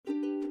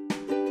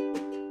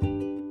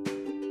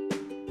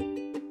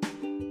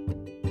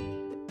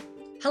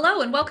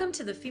Hello, and welcome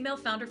to the Female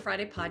Founder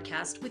Friday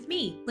podcast with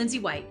me, Lindsay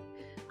White.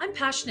 I'm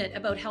passionate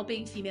about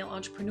helping female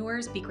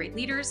entrepreneurs be great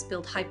leaders,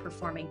 build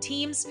high-performing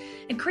teams,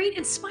 and create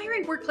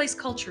inspiring workplace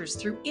cultures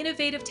through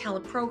innovative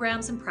talent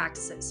programs and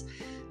practices.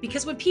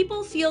 Because when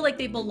people feel like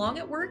they belong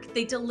at work,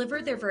 they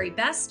deliver their very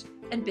best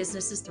and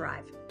businesses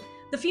thrive.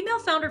 The Female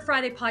Founder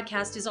Friday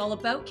podcast is all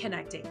about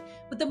connecting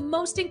with the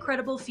most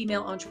incredible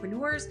female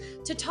entrepreneurs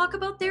to talk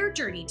about their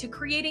journey to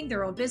creating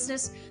their own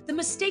business, the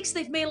mistakes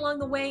they've made along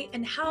the way,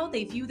 and how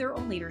they view their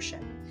own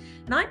leadership.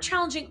 And I'm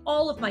challenging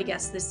all of my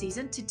guests this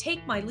season to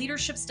take my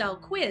leadership style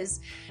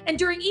quiz. And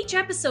during each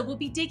episode, we'll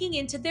be digging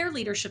into their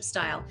leadership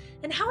style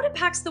and how it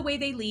impacts the way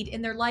they lead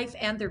in their life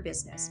and their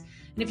business.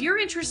 And if you're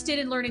interested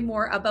in learning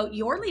more about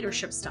your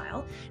leadership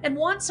style and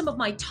want some of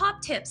my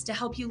top tips to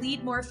help you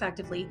lead more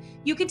effectively,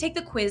 you can take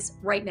the quiz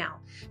right now.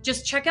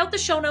 Just check out the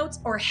show notes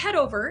or head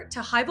over to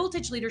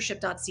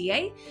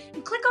highvoltageleadership.ca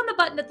and click on the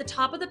button at the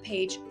top of the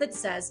page that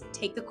says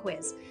Take the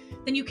Quiz.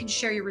 Then you can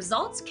share your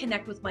results,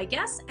 connect with my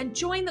guests, and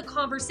join the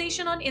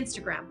conversation on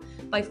Instagram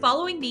by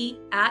following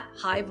me at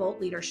High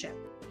Volt Leadership.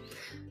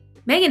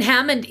 Megan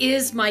Hammond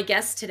is my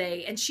guest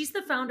today, and she's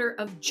the founder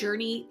of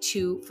Journey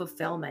to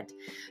Fulfillment.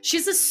 She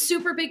has a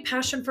super big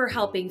passion for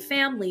helping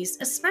families,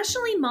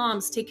 especially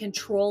moms, take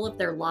control of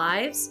their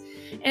lives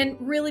and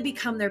really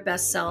become their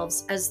best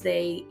selves as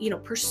they,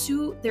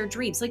 pursue their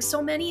dreams, like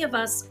so many of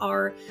us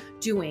are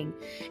doing.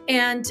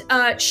 And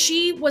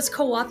she was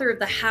co-author of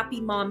the Happy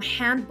Mom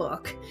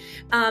Handbook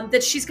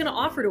that she's going to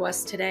offer to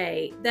us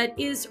today that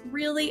is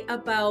really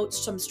about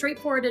some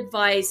straightforward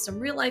advice, some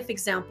real life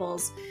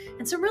examples,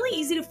 and some really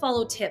easy to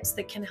follow tips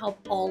that can help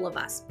all of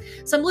us.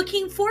 So I'm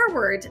looking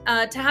forward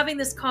to having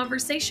this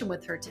conversation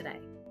with her today.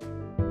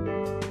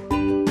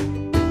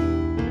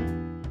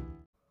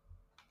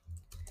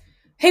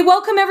 Hey,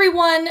 welcome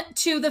everyone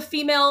to the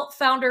Female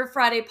Founder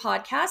Friday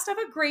podcast. I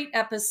have a great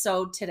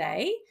episode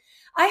today.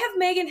 I have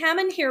Megan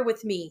Hammond here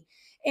with me,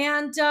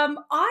 and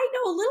I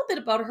know a little bit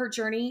about her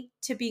journey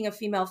to being a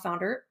female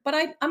founder, but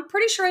I'm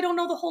pretty sure I don't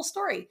know the whole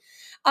story.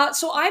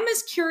 So I'm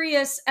as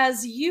curious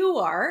as you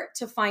are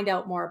to find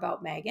out more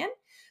about Megan.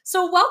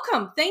 So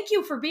welcome. Thank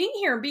you for being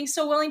here and being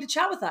so willing to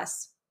chat with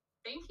us.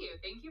 Thank you.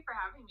 Thank you for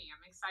having me.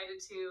 I'm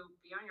excited to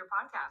be on your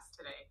podcast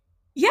today.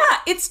 Yeah,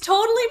 it's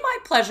totally my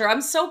pleasure.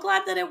 I'm so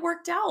glad that it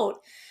worked out.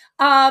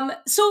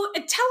 So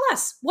tell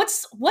us,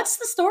 what's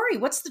the story?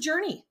 What's the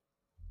journey?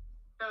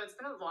 So it's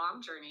been a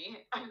long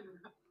journey,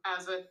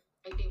 as with,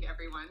 I think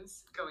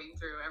everyone's going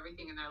through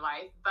everything in their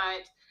life.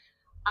 But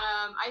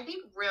I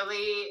think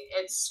really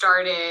it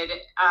started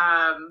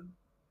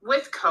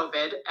with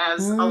COVID,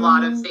 as a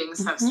lot of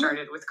things have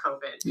started with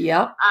COVID.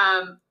 Yep.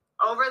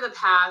 Over the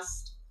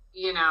past,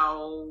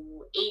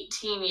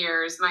 18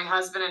 years, my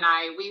husband and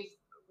I,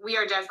 we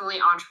are definitely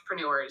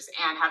entrepreneurs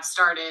and have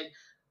started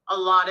a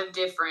lot of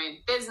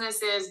different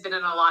businesses, been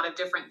in a lot of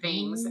different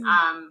things.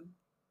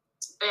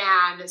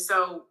 And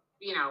so,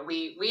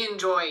 we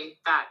enjoy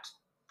that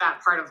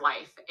part of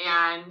life.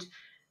 And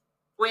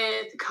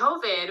with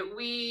COVID,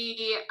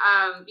 we,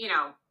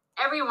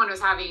 everyone was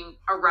having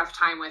a rough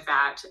time with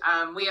that.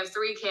 We have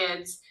 3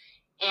 kids,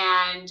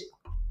 and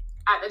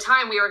at the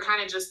time we were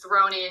kind of just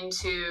thrown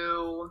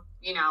into,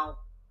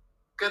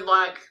 good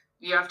luck.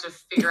 You have to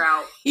figure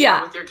out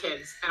with your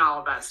kids and all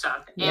of that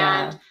stuff.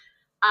 Yeah.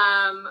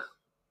 And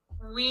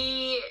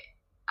we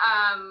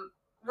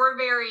were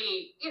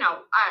very,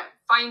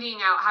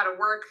 finding out how to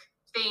work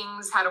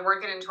things, how to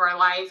work it into our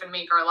life and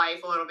make our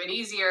life a little bit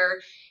easier.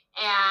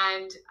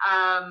 And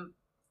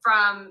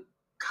from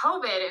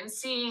COVID and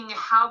seeing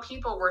how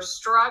people were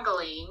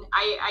struggling,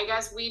 I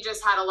guess we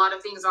just had a lot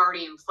of things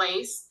already in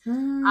place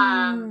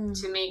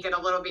to make it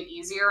a little bit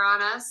easier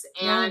on us.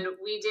 And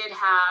we did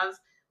have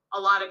a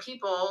lot of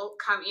people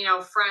come,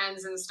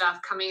 friends and stuff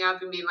coming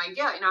up and being like,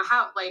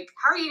 how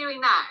are you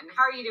doing that? And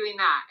how are you doing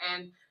that?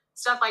 And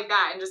stuff like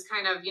that. And just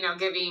kind of,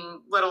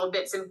 giving little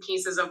bits and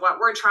pieces of what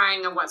we're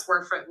trying and what's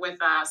worked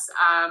with us.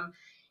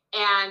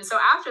 And so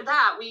after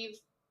that, we've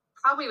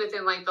probably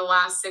within the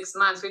last 6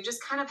 months, we've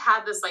just kind of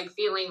had this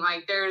feeling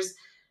like there's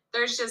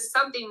just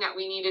something that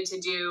we needed to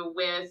do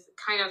with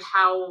kind of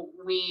how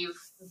we've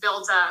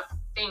built up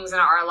things in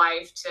our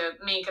life to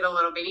make it a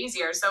little bit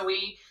easier. So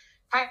we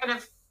kind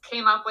of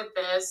came up with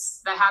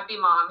the Happy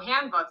Mom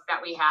Handbook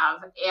that we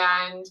have,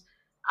 and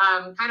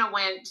kind of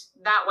went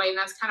that way. And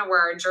that's kind of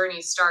where our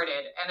journey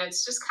started. And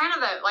it's just kind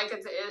of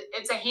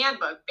it's a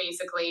handbook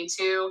basically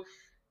to,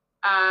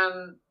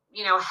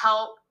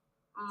 help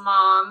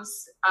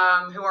moms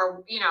who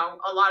are,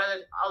 a lot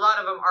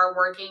of them are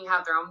working,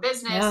 have their own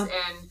business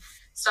and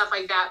stuff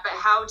like that, but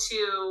how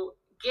to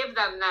give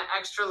them that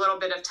extra little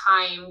bit of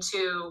time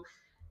to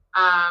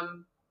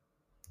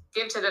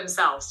give to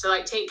themselves,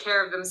 to take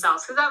care of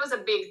themselves. Because that was a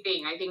big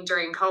thing, I think,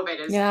 during COVID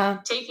is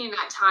taking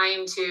that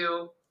time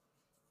to,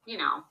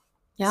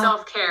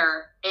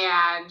 self-care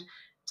and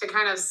to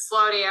kind of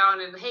slow down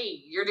and,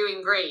 hey, you're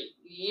doing great.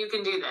 You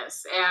can do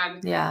this.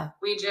 And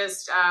we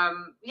just,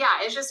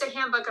 it's just a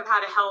handbook of how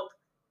to help,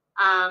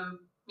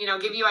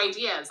 give you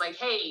ideas like,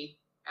 hey,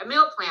 a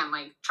meal plan,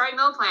 try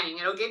meal planning.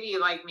 It'll give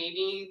you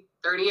maybe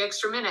 30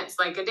 extra minutes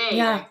like a day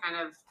Yeah. to kind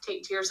of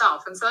take to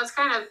yourself. And so that's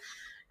kind of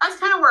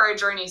where our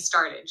journey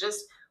started.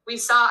 Just we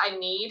saw a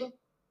need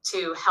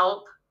to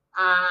help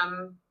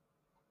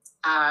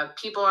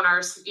people in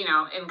our,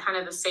 in kind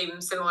of the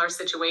same similar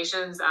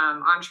situations,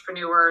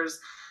 entrepreneurs,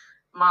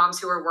 moms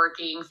who were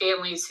working,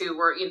 families who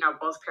were,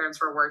 both parents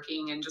were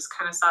working, and just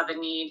kind of saw the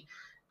need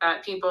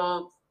that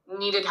people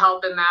needed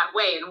help in that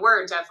way. And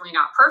we're definitely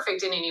not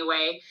perfect in any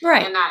way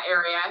in that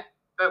area,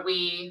 but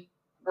we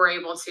were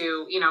able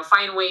to,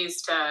 find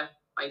ways to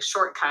like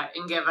shortcut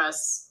and give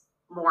us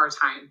more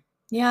time.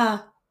 Yeah.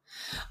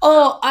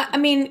 Oh, I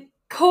mean,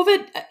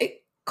 COVID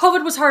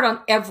was hard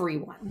on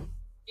everyone.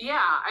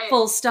 Yeah.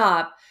 Full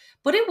stop.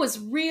 But it was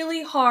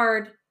really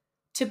hard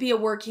to be a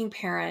working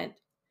parent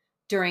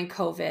during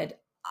COVID.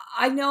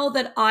 I know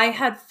that I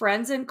had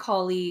friends and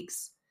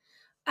colleagues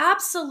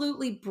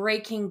absolutely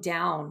breaking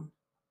down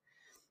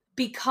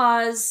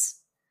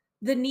because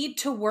the need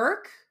to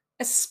work,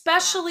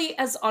 especially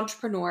as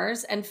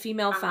entrepreneurs and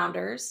female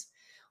founders.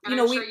 And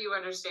I'm sure you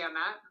understand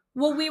that.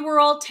 Well, we were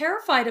all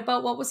terrified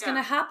about what was going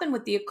to happen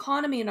with the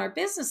economy and our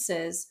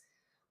businesses.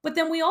 But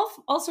then we all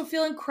also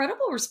feel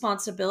incredible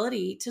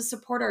responsibility to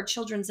support our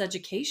children's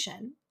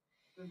education.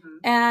 Mm-hmm.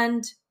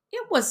 And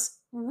it was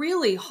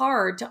really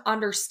hard to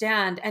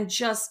understand and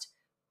just,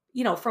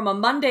 from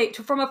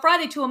a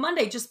Friday to a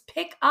Monday, just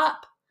pick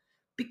up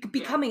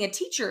becoming a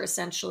teacher,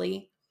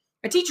 essentially,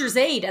 a teacher's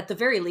aide at the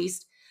very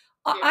least.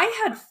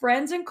 I had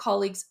friends and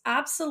colleagues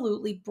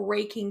absolutely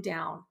breaking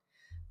down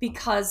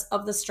because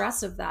of the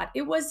stress of that.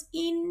 It was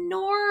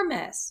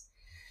enormous.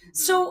 Mm-hmm.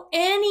 So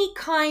any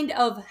kind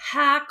of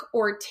hack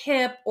or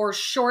tip or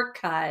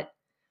shortcut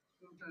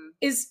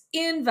is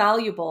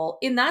invaluable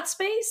in that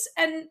space.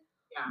 And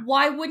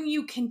why wouldn't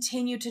you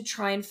continue to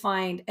try and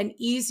find an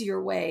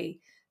easier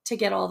way to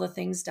get all the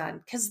things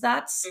done? Because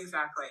that's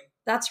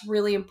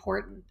really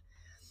important.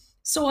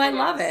 So I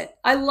love it.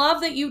 I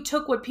love that you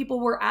took what people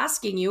were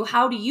asking you,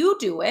 how do you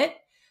do it?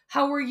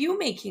 How were you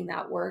making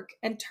that work,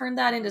 and turn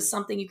that into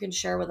something you can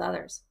share with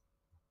others?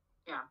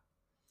 Yeah.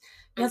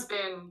 It's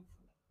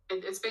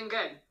been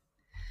good.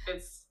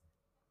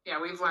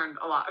 We've learned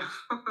a lot.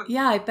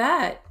 Yeah, I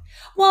bet.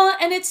 Well,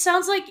 and it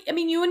sounds like,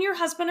 you and your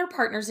husband are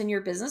partners in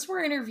your business.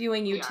 We're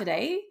interviewing you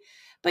today,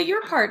 but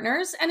you're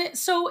partners. And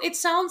so it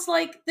sounds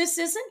like this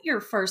isn't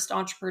your first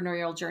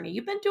entrepreneurial journey.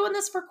 You've been doing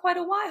this for quite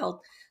a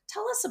while.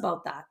 Tell us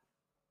about that.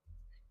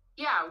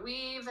 Yeah,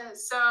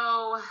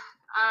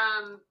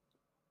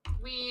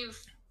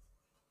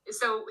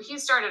 he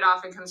started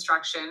off in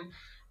construction,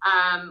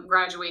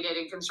 graduated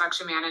in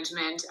construction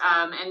management.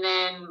 And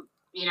then,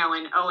 in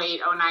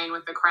 08, 09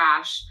 with the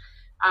crash,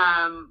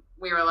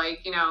 we were like,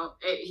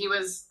 he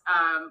was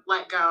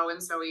let go.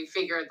 And so we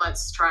figured,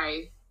 let's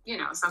try,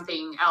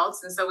 something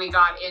else. And so we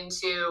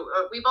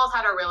we both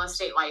had our real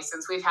estate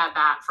license. We've had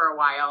that for a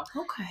while.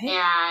 Okay.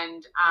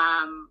 And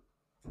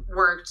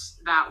worked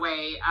that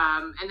way.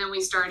 And then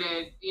we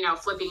started,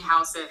 flipping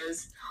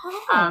houses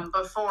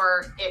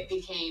before it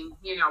became,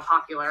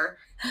 popular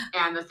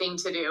and the thing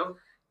to do.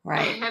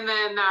 Right. And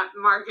then that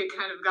market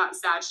kind of got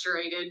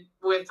saturated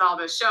with all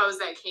the shows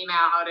that came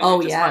out,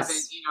 and it just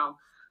wasn't,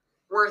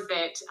 worth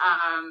it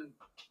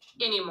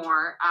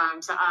anymore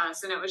to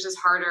us. And it was just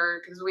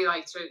harder because we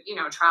like to,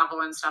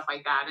 travel and stuff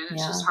like that. And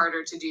it's just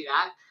harder to do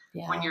that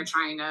when you're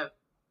trying to,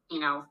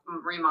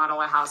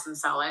 remodel a house and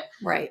sell it.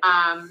 Right.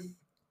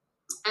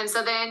 And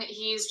so then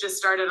he's just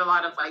started a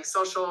lot of like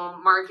social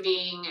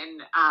marketing,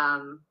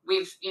 and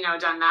we've,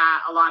 done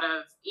that, a lot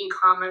of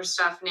e-commerce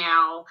stuff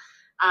now.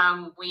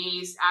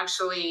 We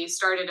actually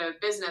started a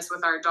business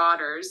with our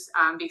daughters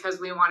because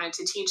we wanted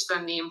to teach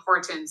them the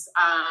importance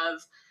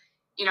of,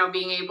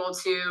 being able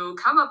to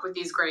come up with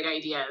these great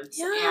ideas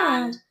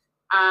and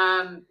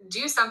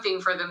do something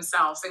for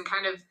themselves and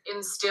kind of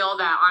instill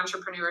that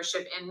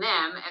entrepreneurship in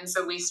them. And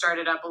so we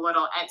started up a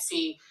little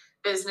Etsy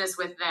business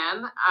with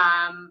them,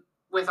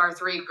 with our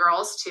 3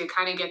 girls, to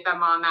kind of get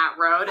them on that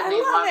road, and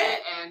they love it.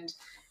 And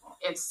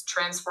it's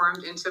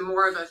transformed into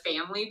more of a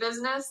family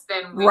business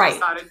than we just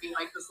thought it'd be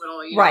like this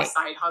little,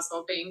 side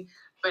hustle thing.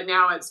 But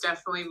now it's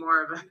definitely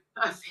more of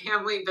a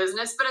family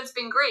business. But it's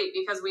been great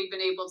because we've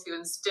been able to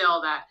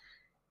instill that,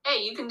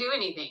 hey, you can do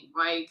anything.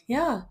 Like,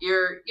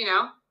 you're,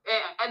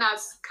 and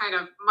that's kind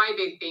of my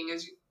big thing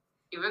is,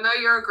 even though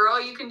you're a girl,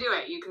 you can do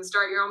it. You can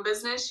start your own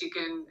business.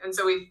 And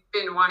so we've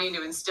been wanting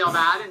to instill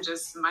that, and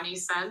just money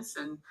sense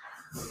and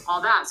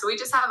all that. So we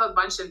just have a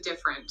bunch of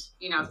different,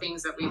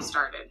 things that we've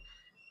started.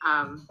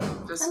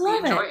 We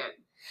enjoy it.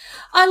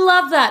 I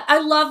love that. I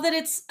love that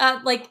it's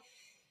like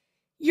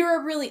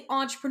you're a really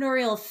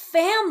entrepreneurial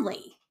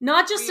family,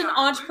 not just an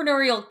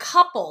entrepreneurial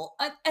couple.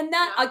 And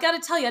that, I got to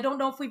tell you, I don't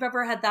know if we've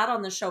ever had that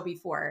on the show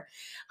before.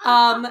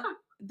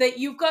 That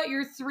you've got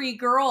your 3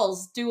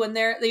 girls doing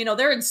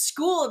they're in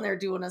school and they're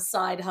doing a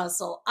side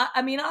hustle.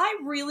 I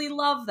really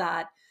love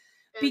that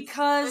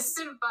because it's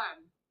been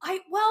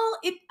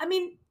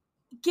fun.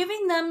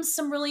 Giving them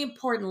some really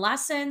important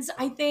lessons,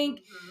 I think,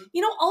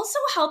 also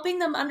helping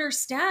them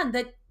understand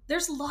that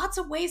there's lots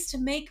of ways to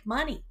make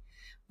money,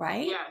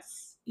 right?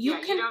 Yes.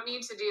 You don't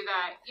need to do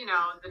that,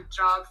 the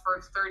job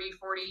for 30,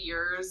 40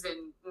 years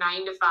and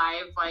 9 to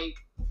 5. Like,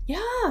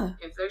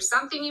 if there's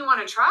something you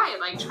want to try,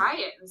 like try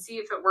it and see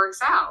if it works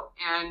out.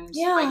 And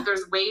like,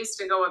 there's ways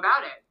to go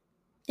about it.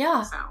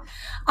 Yeah. So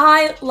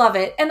I love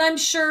it. And I'm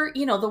sure,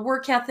 the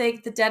work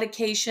ethic, the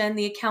dedication,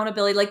 the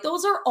accountability, like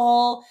those are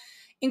all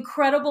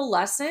incredible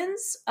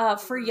lessons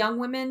for young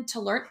women to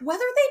learn, whether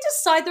they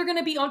decide they're going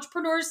to be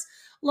entrepreneurs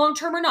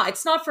long-term or not.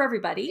 It's not for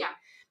everybody. Yeah.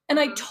 And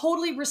I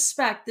totally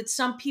respect that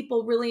some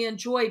people really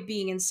enjoy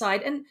being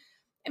inside. And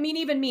I mean,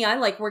 even me, I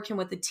like working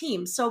with a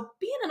team. So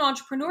being an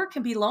entrepreneur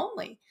can be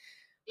lonely.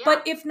 Yeah.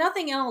 But if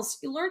nothing else,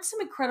 you learn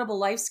some incredible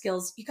life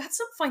skills. You got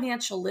some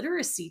financial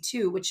literacy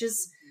too, which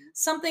is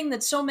something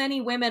that so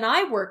many women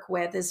I work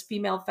with as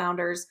female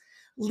founders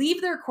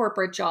leave their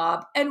corporate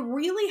job and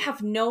really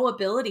have no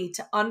ability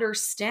to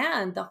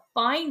understand the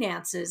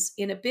finances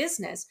in a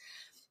business.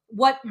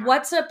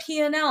 What's a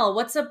P&L?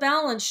 What's a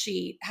balance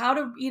sheet? How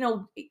to,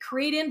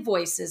 create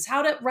invoices,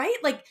 right?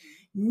 Like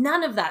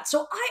none of that.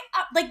 So I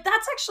like,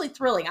 that's actually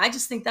thrilling. I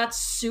just think that's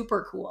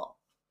super cool.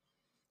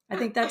 I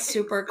think that's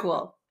super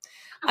cool.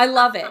 I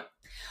love it.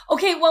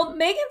 Okay, well,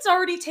 Megan's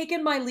already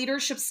taken my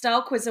leadership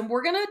style quiz, and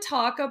we're going to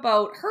talk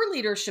about her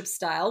leadership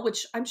style,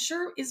 which I'm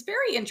sure is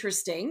very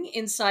interesting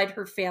inside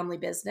her family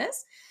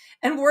business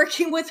and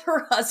working with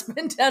her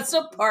husband as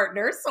a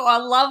partner. So I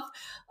love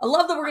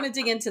that we're going to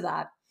dig into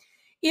that.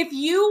 If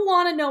you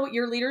want to know what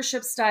your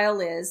leadership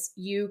style is,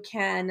 you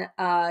can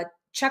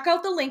check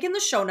out the link in the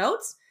show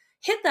notes,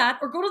 hit that,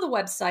 or go to the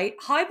website,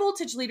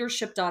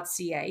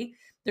 highvoltageleadership.ca.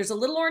 There's a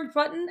little orange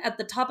button at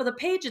the top of the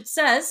page. It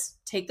says,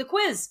 take the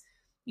quiz.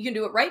 You can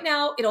do it right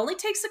now. It only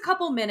takes a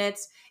couple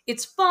minutes.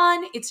 It's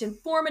fun. It's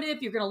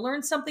informative. You're going to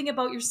learn something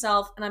about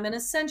yourself. And I'm going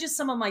to send you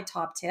some of my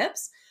top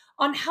tips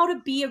on how to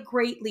be a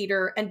great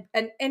leader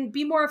and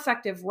be more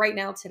effective right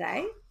now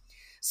today.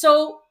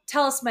 So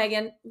tell us,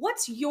 Megan,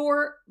 what's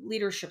your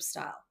leadership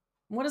style?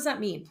 What does that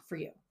mean for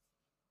you?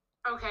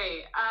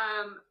 Okay.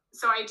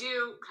 So I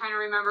do kind of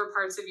remember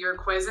parts of your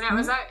quiz, and it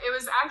was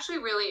actually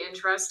really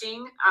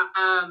interesting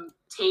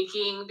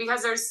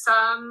because there's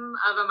some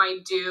of them I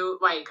do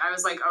like. I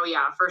was like, oh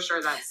yeah, for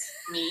sure that's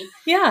me.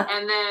 Yeah.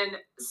 And then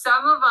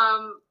some of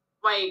them,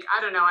 like, I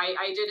don't know,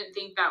 I didn't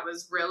think that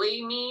was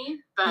really me,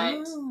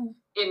 but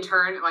in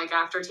turn, like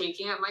after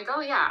taking it, I'm like,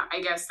 oh yeah, I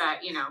guess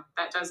that,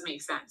 that does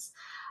make sense.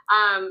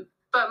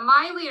 But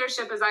my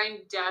leadership is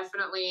I'm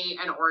definitely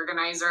an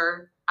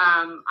organizer.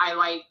 I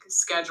like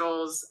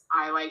schedules.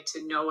 I like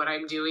to know what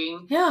I'm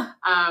doing. Yeah.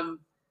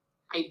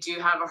 I do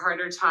have a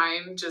harder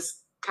time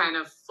just kind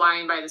of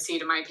flying by the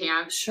seat of my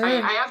pants. Sure.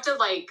 I have to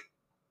like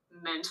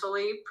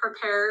mentally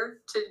prepare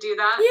to do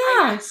that.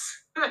 Yeah. I guess,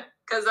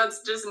 because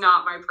that's just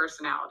not my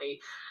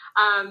personality.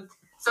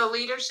 So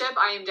leadership,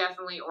 I am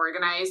definitely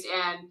organized,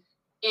 and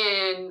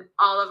in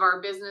all of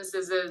our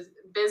businesses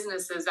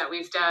that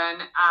we've done,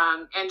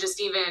 and just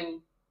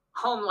even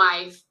home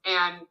life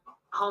and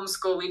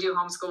homeschool. We do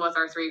homeschool with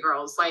our 3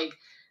 girls. Like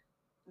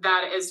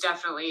that is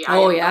definitely the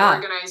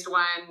organized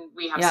one.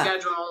 We have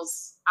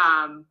schedules.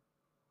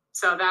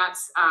 So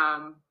that's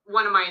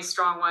one of my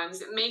strong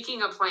ones.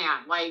 Making a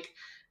plan, like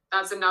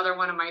that's another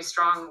one of my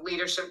strong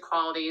leadership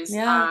qualities.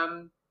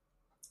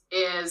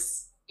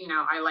 Is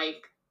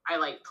I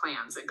like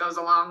plans. It goes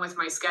along with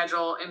my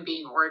schedule and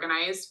being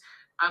organized.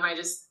 I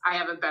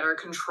have a better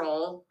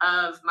control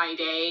of my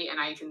day,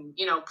 and I can,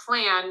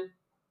 plan,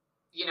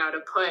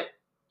 to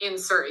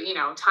insert,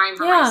 time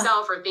for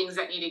myself or things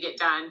that need to get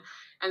done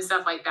and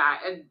stuff like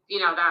that. And,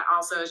 that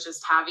also is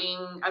just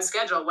having a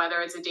schedule, whether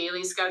it's a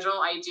daily schedule.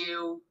 I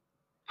do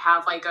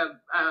have like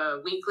a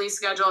weekly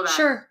schedule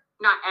that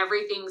not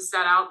everything's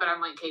set out, but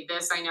I'm like, okay,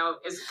 this I know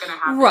is going to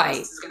happen. Right.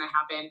 This is going to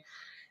happen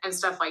and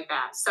stuff like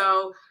that.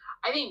 So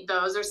I think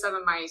those are some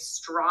of my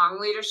strong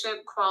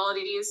leadership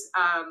qualities.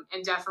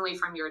 And definitely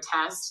from your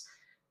test,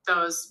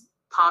 those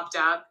popped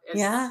up.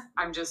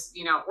 I'm just,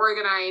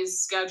 organized,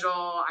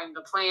 schedule, I'm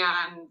the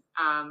plan.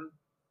 And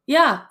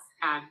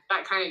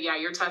that kind of,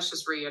 your test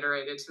just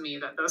reiterated to me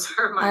that those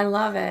are I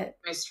love it.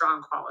 My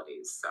strong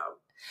qualities. So.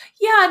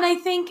 Yeah. And I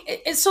think,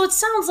 so it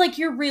sounds like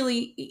you're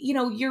really,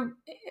 you're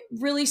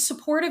really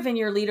supportive in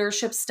your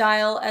leadership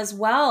style as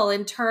well,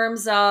 in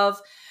terms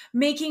of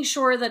making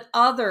sure that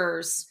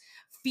others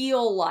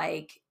feel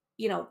like,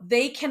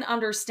 they can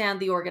understand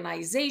the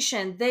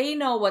organization. They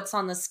know what's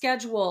on the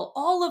schedule,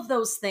 all of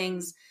those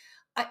things.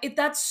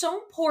 That's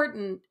so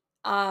important,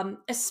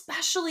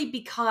 especially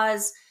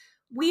because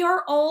we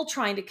are all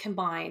trying to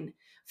combine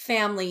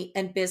family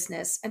and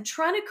business and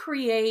trying to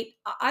create,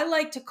 I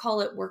like to call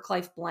it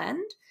work-life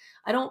blend.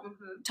 I don't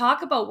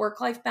talk about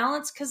work-life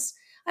balance because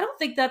I don't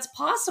think that's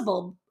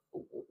possible.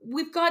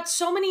 We've got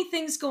so many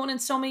things going in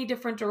so many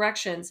different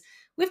directions.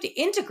 We have to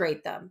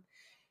integrate them.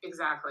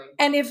 Exactly.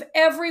 And if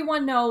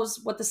everyone knows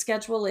what the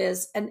schedule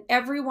is and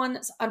everyone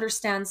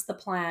understands the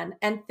plan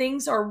and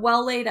things are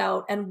well laid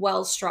out and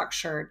well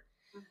structured,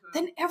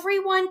 then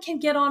everyone can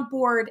get on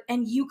board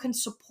and you can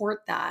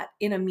support that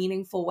in a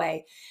meaningful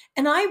way.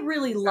 And I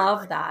really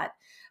love that,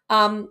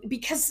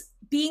 because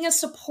being a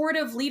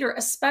supportive leader,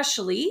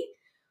 especially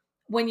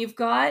when you've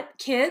got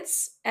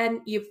kids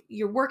and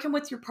you're working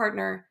with your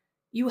partner,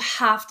 you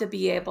have to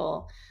be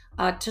able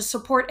to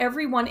support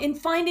everyone in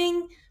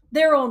finding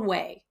their own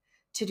way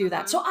to do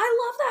that. So I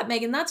love that,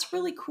 Megan. That's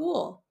really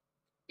cool.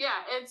 Yeah,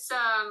 it's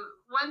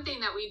one thing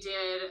that we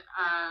did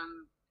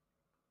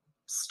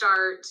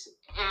start,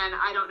 and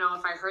I don't know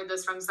if I heard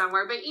this from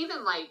somewhere, but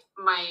even like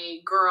my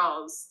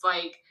girls,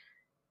 like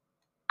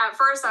at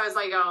first I was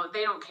like, oh,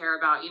 they don't care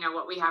about,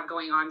 what we have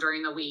going on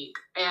during the week.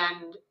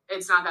 And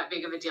it's not that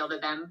big of a deal to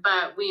them.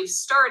 But we've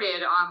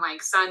started on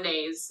like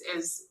Sundays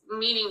is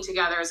meeting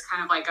together as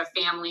kind of like a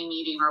family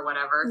meeting or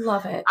whatever.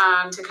 Love it.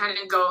 To kind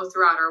of go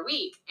throughout our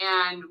week.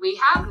 And we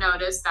have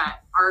noticed that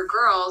our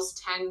girls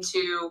tend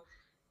to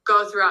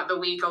go throughout the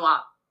week a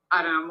lot,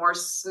 I don't know, more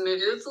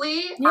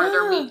smoothly, or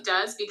their week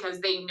does,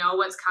 because they know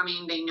what's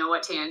coming. They know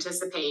what to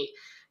anticipate.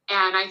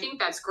 And I think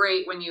that's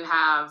great when you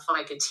have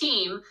like a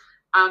team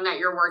that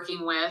you're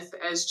working with,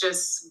 is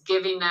just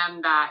giving them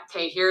that,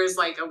 okay, here's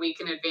like a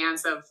week in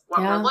advance of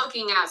what we're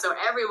looking at. So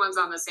everyone's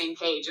on the same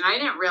page. And I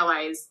didn't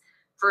realize,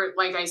 for,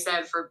 like I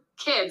said, for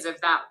kids, if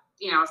that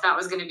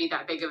was going to be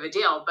that big of a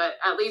deal, but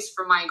at least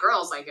for my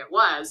girls, like it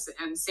was,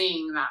 and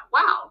seeing that,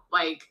 wow,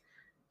 like,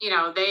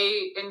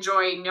 they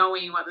enjoy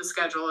knowing what the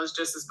schedule is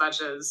just as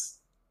much as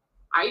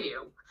I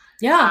do.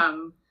 Yeah.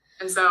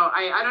 And so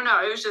I don't know.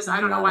 It was just, I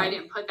don't know why I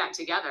didn't put that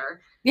together.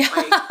 Yeah.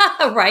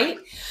 Like, right.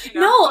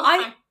 No,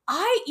 I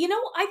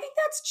think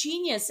that's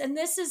genius. And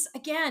this is,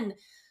 again,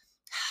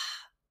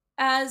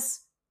 as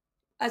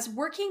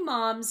working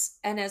moms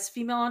and as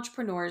female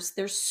entrepreneurs,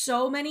 there's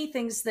so many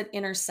things that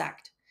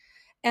intersect.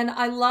 And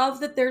I love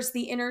that there's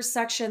the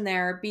intersection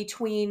there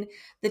between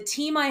the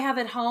team I have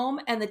at home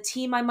and the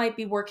team I might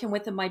be working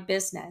with in my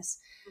business.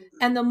 Mm-hmm.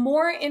 And the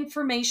more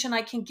information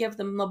I can give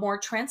them, the more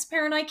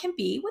transparent I can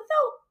be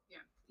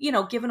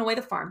without, giving away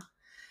the farm.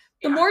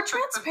 The more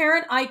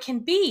transparent I can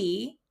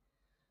be,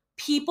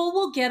 people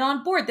will get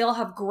on board. They'll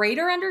have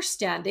greater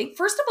understanding.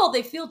 First of all,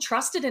 they feel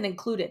trusted and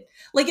included.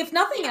 Like, if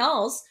nothing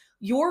else,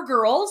 your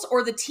girls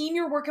or the team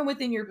you're working with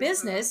in your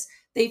business,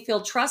 they feel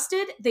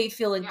trusted. They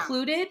feel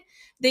included.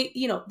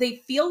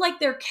 They feel like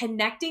they're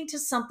connecting to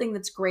something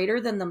that's greater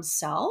than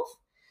themselves.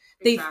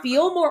 Exactly. They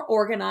feel more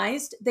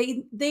organized.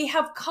 They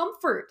have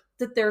comfort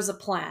that there's a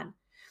plan.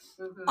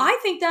 Mm-hmm. I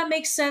think that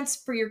makes sense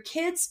for your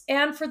kids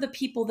and for the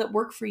people that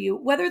work for you,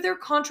 whether they're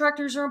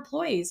contractors or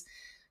employees.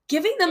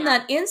 Giving them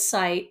that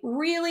insight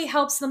really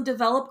helps them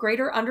develop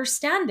greater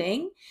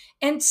understanding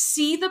and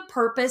see the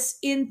purpose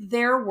in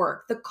their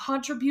work, the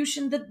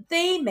contribution that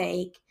they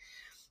make.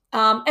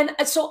 And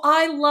so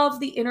I love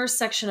the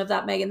intersection of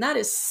that, Megan.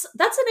 That's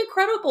an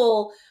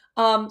incredible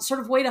sort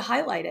of way to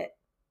highlight it.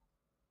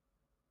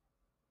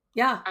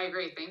 Yeah. I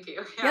agree. Thank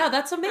you. Yeah,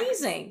 that's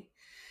amazing.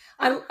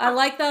 I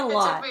like that a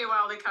lot. It took me a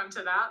while to come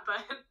to that, but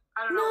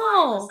I don't know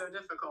why it was so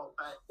difficult.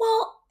 But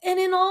well, and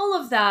in all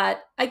of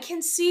that, I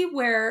can see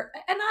where,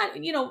 and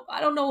I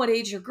don't know what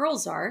age your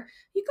girls are.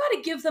 You got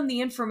to give them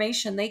the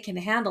information they can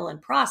handle and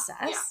process.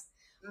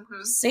 Yeah.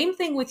 Mm-hmm. Same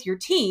thing with your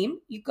team.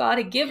 You got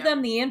to give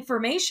them the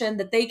information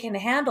that they can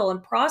handle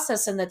and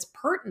process and that's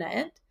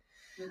pertinent.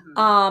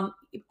 Mm-hmm.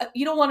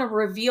 You don't want to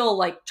reveal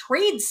like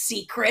trade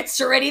secrets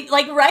or anything,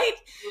 like, right?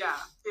 Yeah.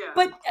 Yeah.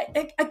 But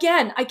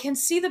again, I can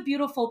see the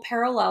beautiful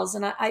parallels,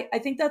 and I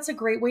think that's a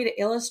great way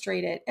to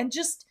illustrate it. And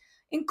just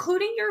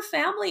including your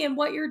family and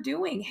what you're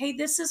doing. Hey,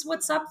 this is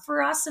what's up for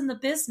us in the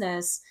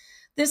business.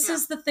 This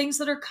is the things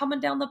that are coming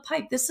down the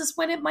pipe. This is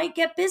when it might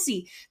get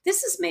busy.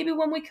 This is maybe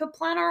when we could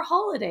plan our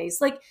holidays.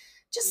 Like,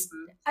 just,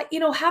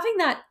 having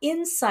that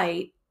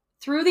insight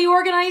through the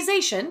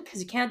organization,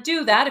 because you can't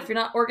do that if you're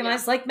not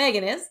organized like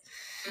Megan is.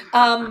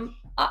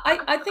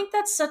 I think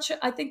that's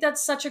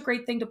such a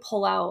great thing to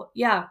pull out.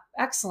 Yeah.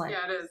 Excellent.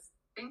 Yeah, it is.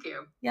 Thank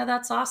you. Yeah,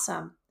 that's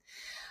awesome.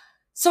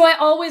 So I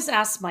always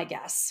ask my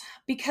guests,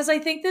 because I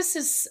think this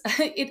is,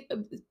 it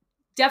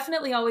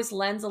definitely always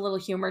lends a little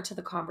humor to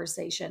the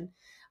conversation.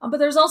 But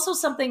there's also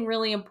something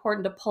really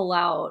important to pull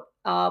out,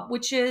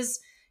 which is,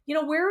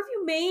 where have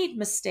you made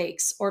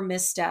mistakes or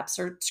missteps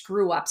or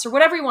screw ups or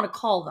whatever you want to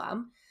call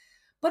them?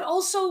 But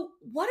also,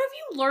 what have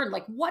you learned?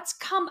 Like, what's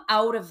come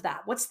out of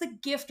that? What's the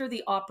gift or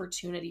the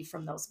opportunity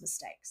from those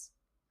mistakes?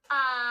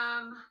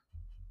 I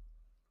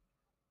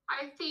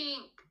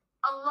think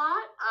a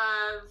lot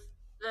of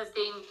the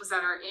things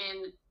that are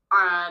in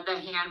the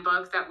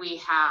handbook that we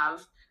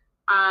have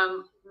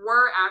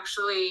were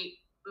actually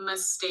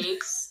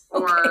mistakes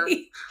or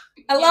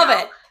I love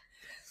it.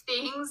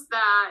 Things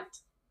that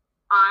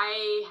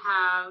I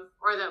have,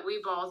 or that we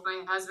both,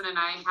 my husband and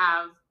I,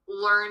 have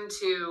learned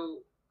to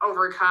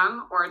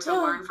overcome or to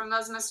learn from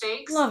those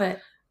mistakes. Love it.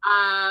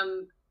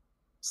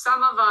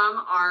 Some of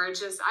them are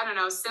just, I don't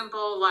know,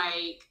 simple,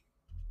 like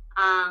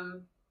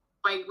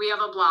we have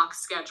a block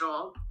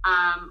schedule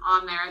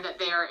on there that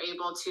they are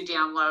able to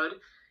download.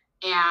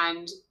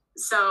 And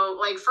so,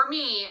 like, for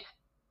me,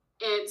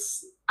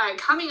 it's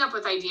coming up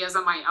with ideas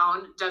on my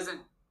own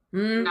doesn't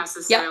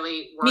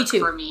necessarily work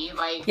for me.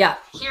 Like,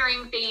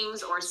 hearing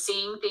things or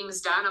seeing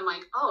things done, I'm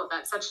like, oh,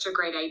 that's such a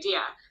great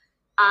idea.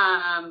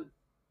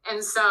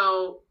 And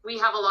so we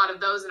have a lot of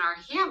those in our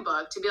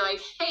handbook to be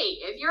like, hey,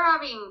 if you're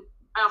having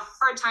a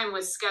hard time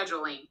with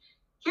scheduling,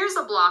 here's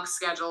a block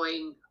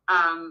scheduling,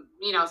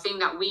 thing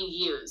that we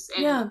use.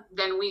 And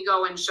then we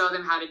go and show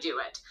them how to do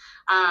it.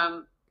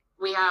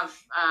 We have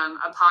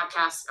a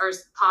podcast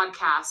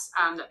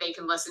that they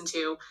can listen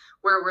to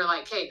where we're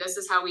like, hey, this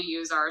is how we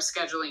use our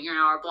scheduling,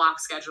 our block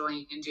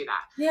scheduling, and do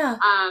that. Yeah.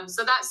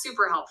 So that's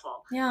super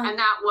helpful. Yeah. And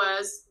that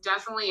was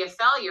definitely a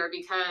failure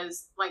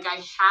because like I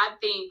had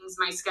things,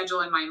 my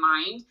schedule in my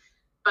mind,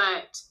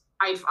 but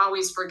I'd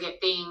always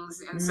forget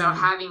things. And so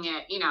having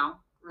it,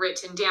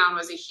 written down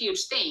was a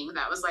huge thing.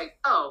 That was like,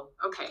 oh,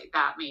 okay,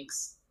 that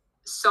makes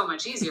so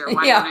much easier.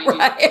 Why didn't I do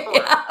that before?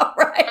 Yeah,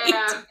 right.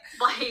 And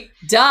like,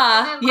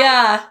 duh. And then,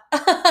 yeah.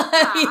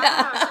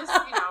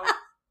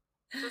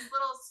 Just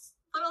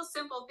little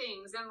simple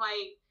things. And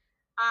like,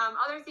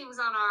 other things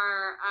on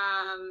our,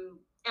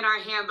 in our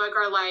handbook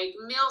are like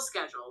meal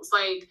schedules.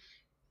 Like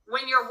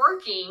when you're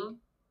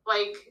working,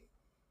 like,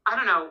 I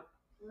don't know,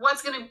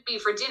 what's going to be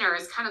for dinner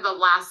is kind of the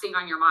last thing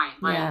on your mind.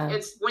 Like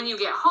it's when you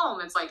get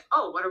home, it's like,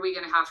 oh, what are we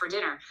going to have for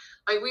dinner?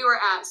 Like we were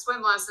at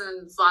swim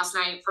lessons last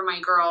night for my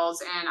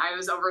girls, and I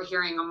was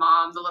overhearing a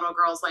mom, the little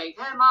girl's like,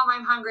 hey mom,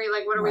 I'm hungry.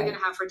 Like, what are we going to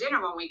have for dinner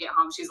when we get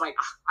home? She's like,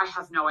 I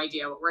have no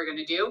idea what we're going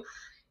to do.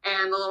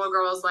 And the little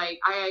girl was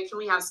like, can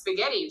we have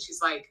spaghetti? And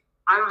she's like,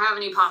 I don't have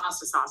any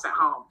pasta sauce at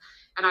home.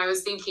 And I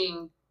was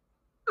thinking,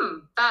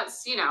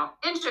 that's,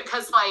 interesting,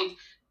 because like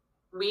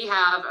we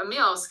have a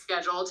meal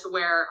schedule to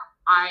where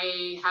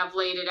I have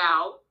laid it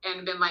out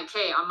and been like,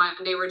 hey, on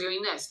Monday we're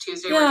doing this,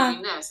 Tuesday we're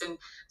doing this. And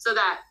so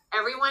that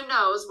everyone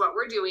knows what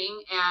we're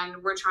doing,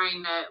 and we're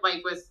trying to,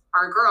 like with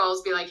our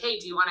girls, be like, hey,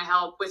 do you want to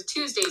help with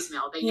Tuesday's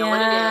meal? They know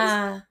what it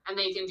is and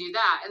they can do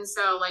that. And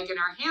so like in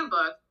our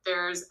handbook,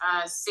 there's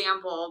a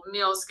sample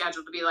meal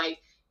schedule to be like,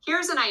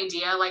 here's an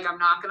idea. Like, I'm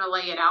not going to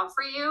lay it out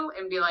for you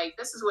and be like,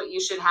 this is what you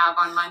should have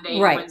on Monday,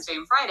 Wednesday,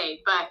 and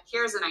Friday, but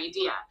here's an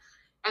idea.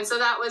 And so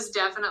that was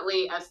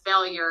definitely a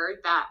failure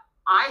that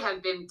I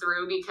have been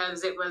through,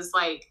 because it was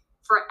like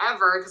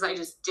forever, because I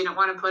just didn't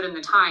want to put in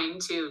the time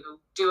to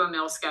do a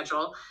meal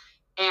schedule.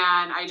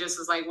 And I just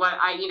was like,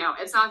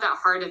 it's not that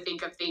hard to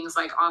think of things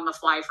like on the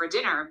fly for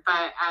dinner.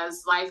 But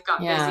as life got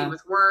busy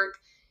with work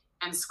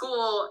and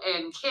school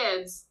and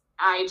kids,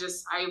 I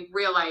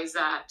realized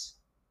that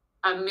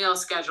a meal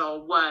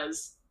schedule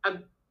was a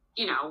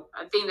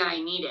thing that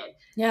I needed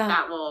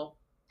that will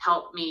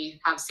help me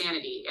have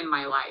sanity in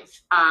my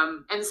life.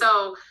 And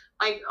so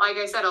like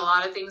I said, a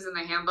lot of things in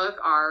the handbook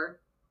are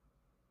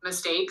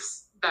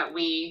mistakes that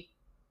we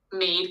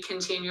made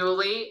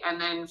continually and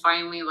then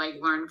finally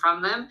like learn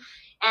from them.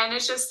 And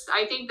it's just,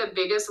 I think the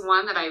biggest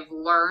one that I've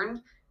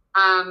learned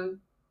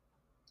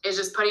is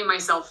just putting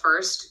myself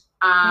first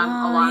a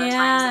lot of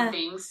times in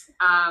things.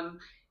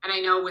 And I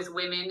know with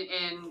women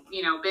in,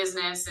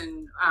 business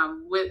and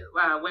with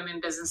women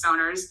business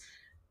owners,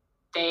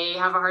 they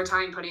have a hard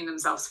time putting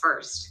themselves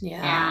first.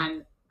 Yeah.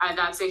 And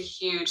that's a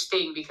huge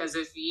thing, because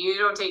if you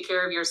don't take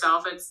care of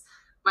yourself,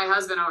 my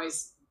husband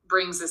always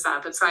brings this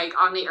up. It's like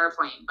on the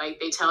airplane, like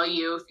they tell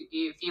you,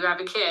 if you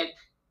have a kid,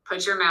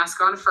 put your mask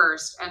on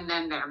first and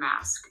then their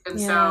mask. And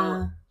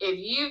so if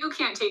you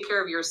can't take care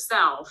of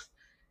yourself,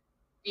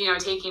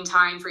 taking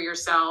time for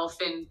yourself,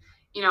 and,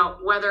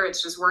 whether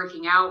it's just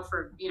working out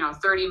for,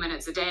 30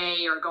 minutes a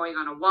day or going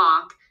on a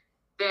walk,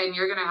 then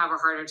you're going to have a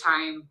harder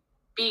time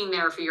being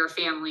there for your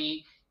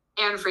family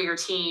and for your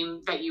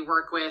team that you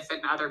work with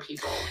and other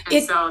people. And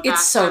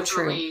it's so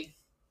true.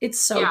 It's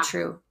so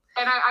true.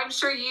 And I'm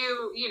sure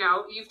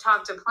you've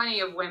talked to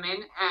plenty of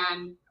women,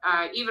 and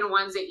even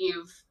ones that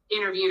you've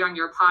interviewed on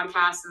your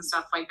podcast and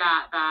stuff like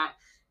that,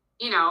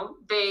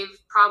 they've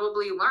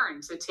probably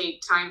learned to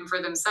take time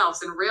for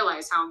themselves and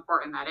realize how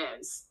important that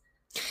is.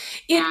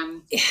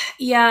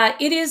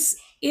 It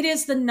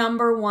is the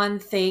number one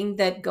thing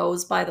that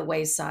goes by the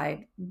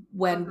wayside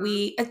when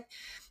we,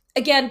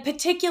 again,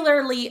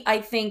 particularly,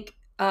 I think,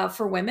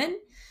 for women,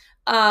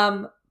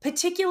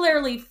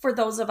 particularly for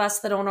those of us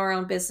that own our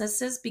own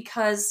businesses,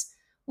 because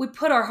we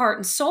put our heart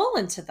and soul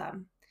into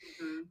them.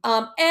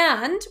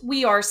 And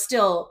we are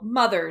still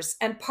mothers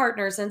and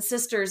partners and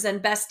sisters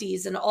and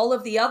besties and all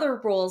of the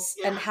other roles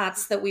and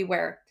hats that we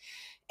wear.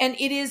 And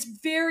it is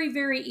very,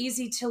 very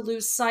easy to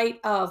lose sight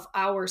of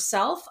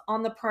ourself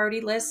on the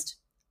priority list.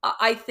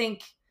 I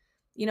think,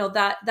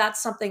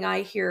 that's something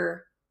I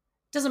hear.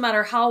 Doesn't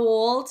matter how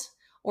old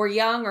or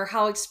young or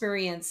how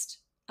experienced.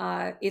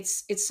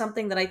 It's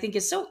something that I think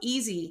is so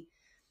easy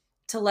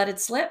to let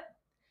it slip.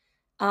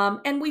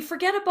 And we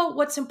forget about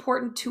what's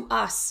important to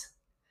us.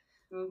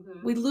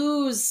 We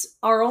lose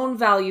our own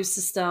value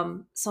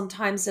system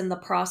sometimes in the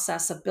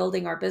process of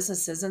building our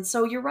businesses. And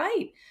so you're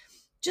right.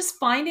 Just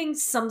finding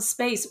some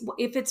space.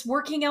 If it's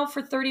working out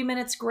for 30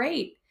 minutes,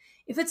 great.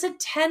 If it's a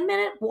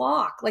 10-minute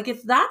walk, like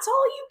if that's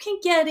all you can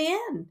get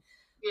in.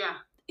 Yeah.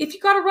 If you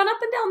got to run up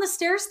and down the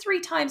stairs 3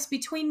 times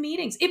between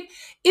meetings,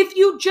 if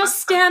you just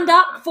stand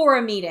up for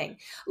a meeting,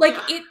 like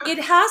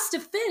it has to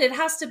fit, it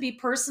has to be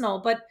personal.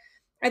 But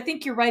I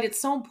think you're right.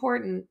 It's so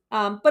important.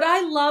 But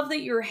I love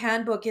that your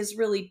handbook is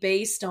really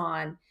based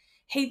on,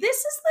 hey, this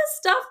is the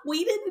stuff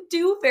we didn't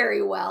do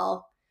very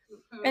well.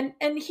 Mm-hmm.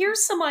 And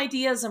here's some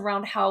ideas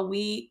around how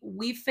we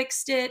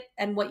fixed it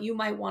and what you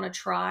might want to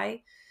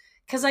try.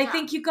 Because I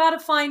think you got to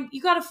find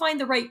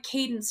the right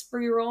cadence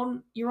for your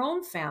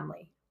own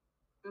family.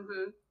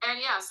 Mm-hmm. And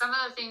yeah, some of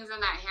the things in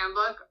that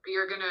handbook,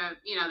 you're gonna,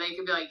 they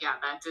could be like, yeah,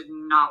 that did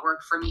not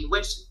work for me.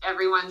 Which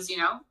everyone's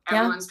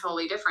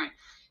totally different.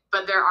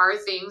 But there are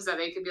things that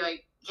they could be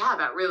like, yeah,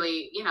 that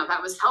really,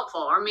 that was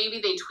helpful. Or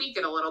maybe they tweak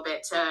it a little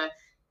bit to,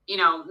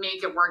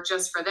 make it work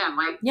just for them.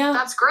 Like,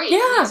 that's great.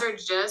 Yeah. And these are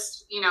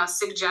just,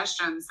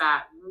 suggestions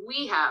that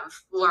we have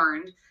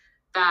learned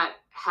that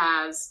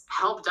has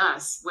helped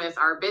us with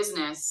our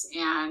business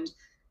and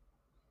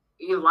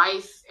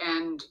life,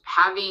 and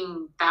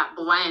having that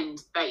blend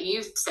that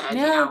you said,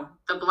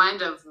 the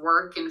blend of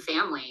work and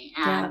family.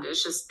 And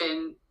it's just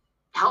been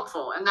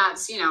helpful. And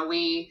that's,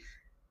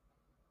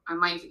 I'm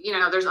like,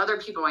 there's other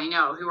people I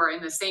know who are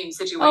in the same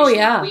situation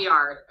that we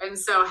are. And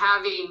so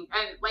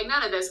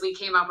none of this we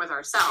came up with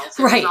ourselves.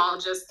 It was all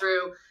just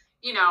through,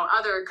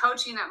 other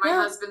coaching that my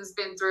husband's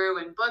been through,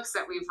 and books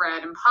that we've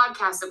read and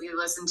podcasts that we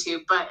listen to,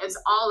 but it's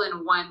all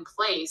in one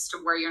place to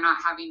where you're not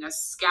having to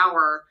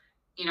scour,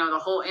 the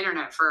whole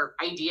internet for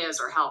ideas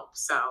or help.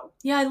 So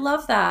yeah, I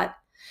love that.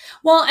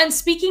 Well, and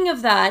speaking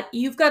of that,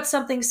 you've got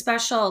something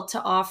special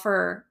to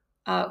offer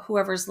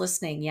whoever's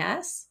listening.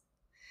 Yes,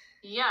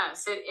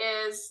 it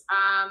is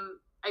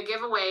a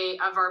giveaway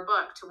of our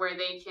book, to where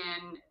they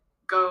can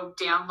go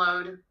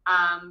download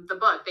the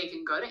book. They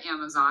can go to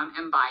Amazon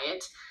and buy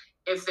it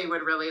if they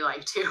would really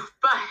like to,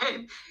 but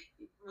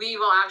we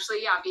will actually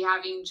be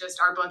having just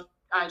our book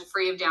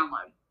free of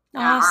download.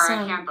 Awesome.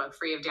 Our handbook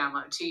free of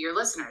download to your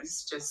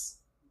listeners. Just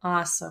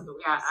awesome.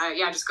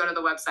 Just go to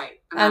the website,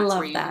 and I that's love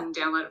where you that. can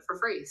download it for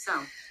free. So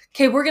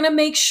okay, we're going to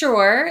make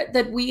sure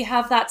that we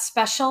have that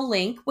special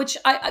link, which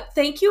I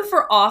thank you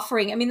for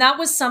offering. I mean, that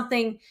was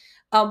something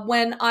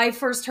when I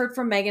first heard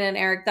from Megan and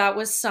Eric, that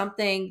was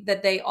something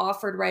that they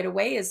offered right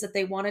away, is that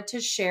they wanted to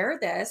share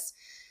this.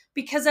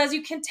 Because as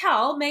you can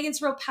tell,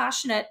 Megan's real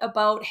passionate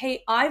about,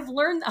 hey, I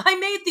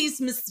made these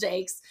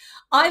mistakes.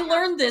 I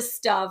learned this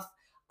stuff.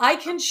 I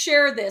can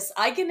share this.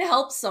 I can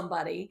help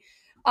somebody.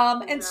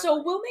 And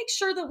so we'll make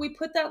sure that we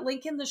put that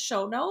link in the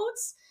show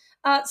notes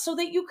so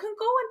that you can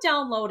go and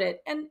download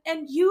it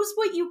and use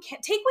what you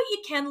can. Take what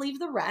you can, leave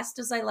the rest,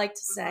 as I like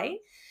to say.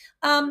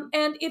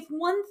 And if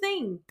one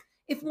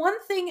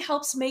thing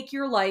helps make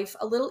your life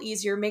a little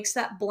easier, makes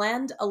that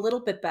blend a little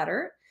bit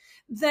better,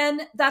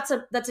 then that's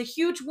a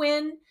huge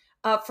win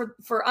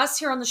for us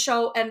here on the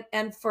show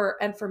and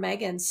for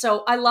Megan.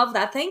 So I love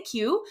that. Thank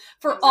you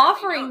for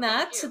offering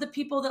that to the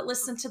people that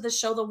listen to the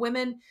show, the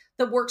women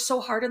that work so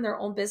hard in their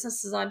own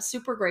businesses. I'm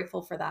super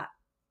grateful for that.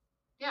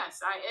 Yes,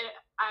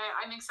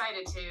 I'm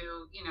excited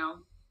to,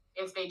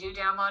 if they do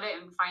download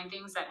it and find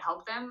things that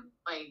help them,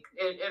 like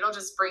it'll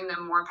just bring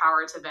them more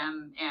power to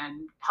them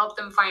and help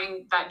them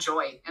find that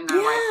joy in their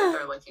life that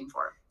they're looking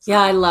for. So.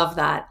 Yeah, I love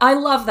that. I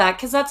love that,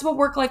 because that's what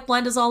Work-Life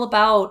Blend is all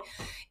about,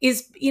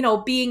 is,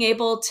 being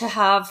able to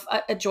have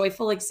a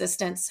joyful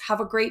existence, have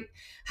a great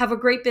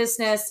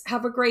business,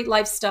 have a great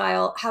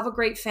lifestyle, have a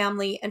great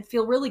family, and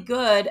feel really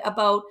good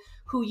about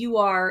who you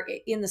are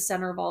in the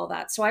center of all of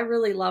that. So I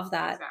really love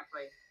that.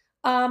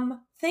 Exactly.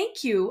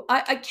 Thank you.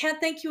 I can't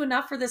thank you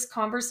enough for this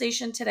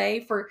conversation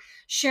today, for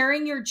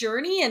sharing your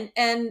journey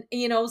and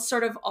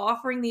sort of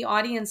offering the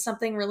audience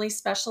something really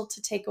special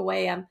to take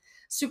away. I'm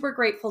super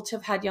grateful to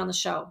have had you on the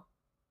show.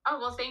 Oh,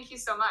 well, thank you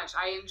so much.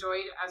 I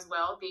enjoyed as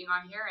well being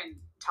on here and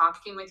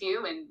talking with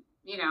you, and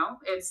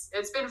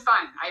it's been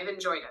fun. I've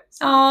enjoyed it.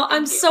 So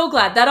I'm so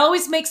glad. That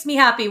always makes me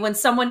happy when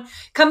someone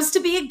comes to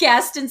be a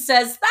guest and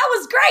says, that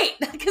was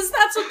great, because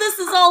that's what this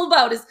is all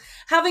about, is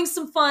having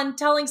some fun,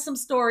 telling some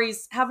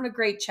stories, having a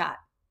great chat.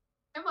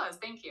 It was.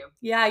 Thank you.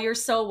 Yeah, you're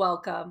so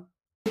welcome.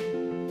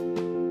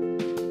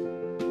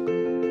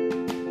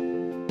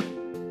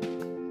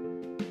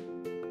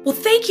 Well,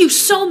 thank you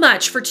so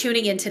much for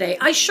tuning in today.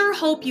 I sure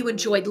hope you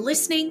enjoyed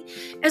listening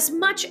as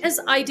much as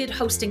I did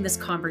hosting this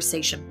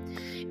conversation.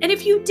 And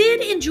if you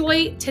did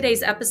enjoy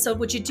today's episode,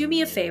 would you do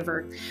me a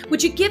favor?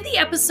 Would you give the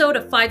episode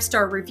a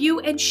 5-star review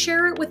and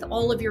share it with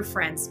all of your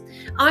friends?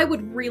 I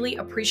would really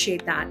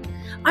appreciate that.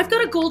 I've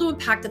got a goal to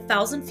impact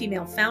 1,000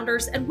 female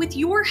founders, and with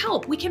your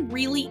help, we can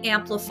really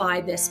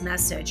amplify this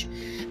message.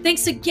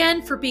 Thanks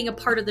again for being a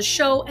part of the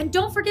show, and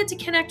don't forget to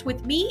connect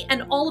with me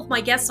and all of my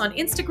guests on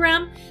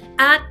Instagram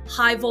at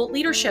High Volt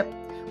Leadership.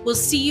 We'll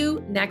see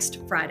you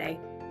next Friday.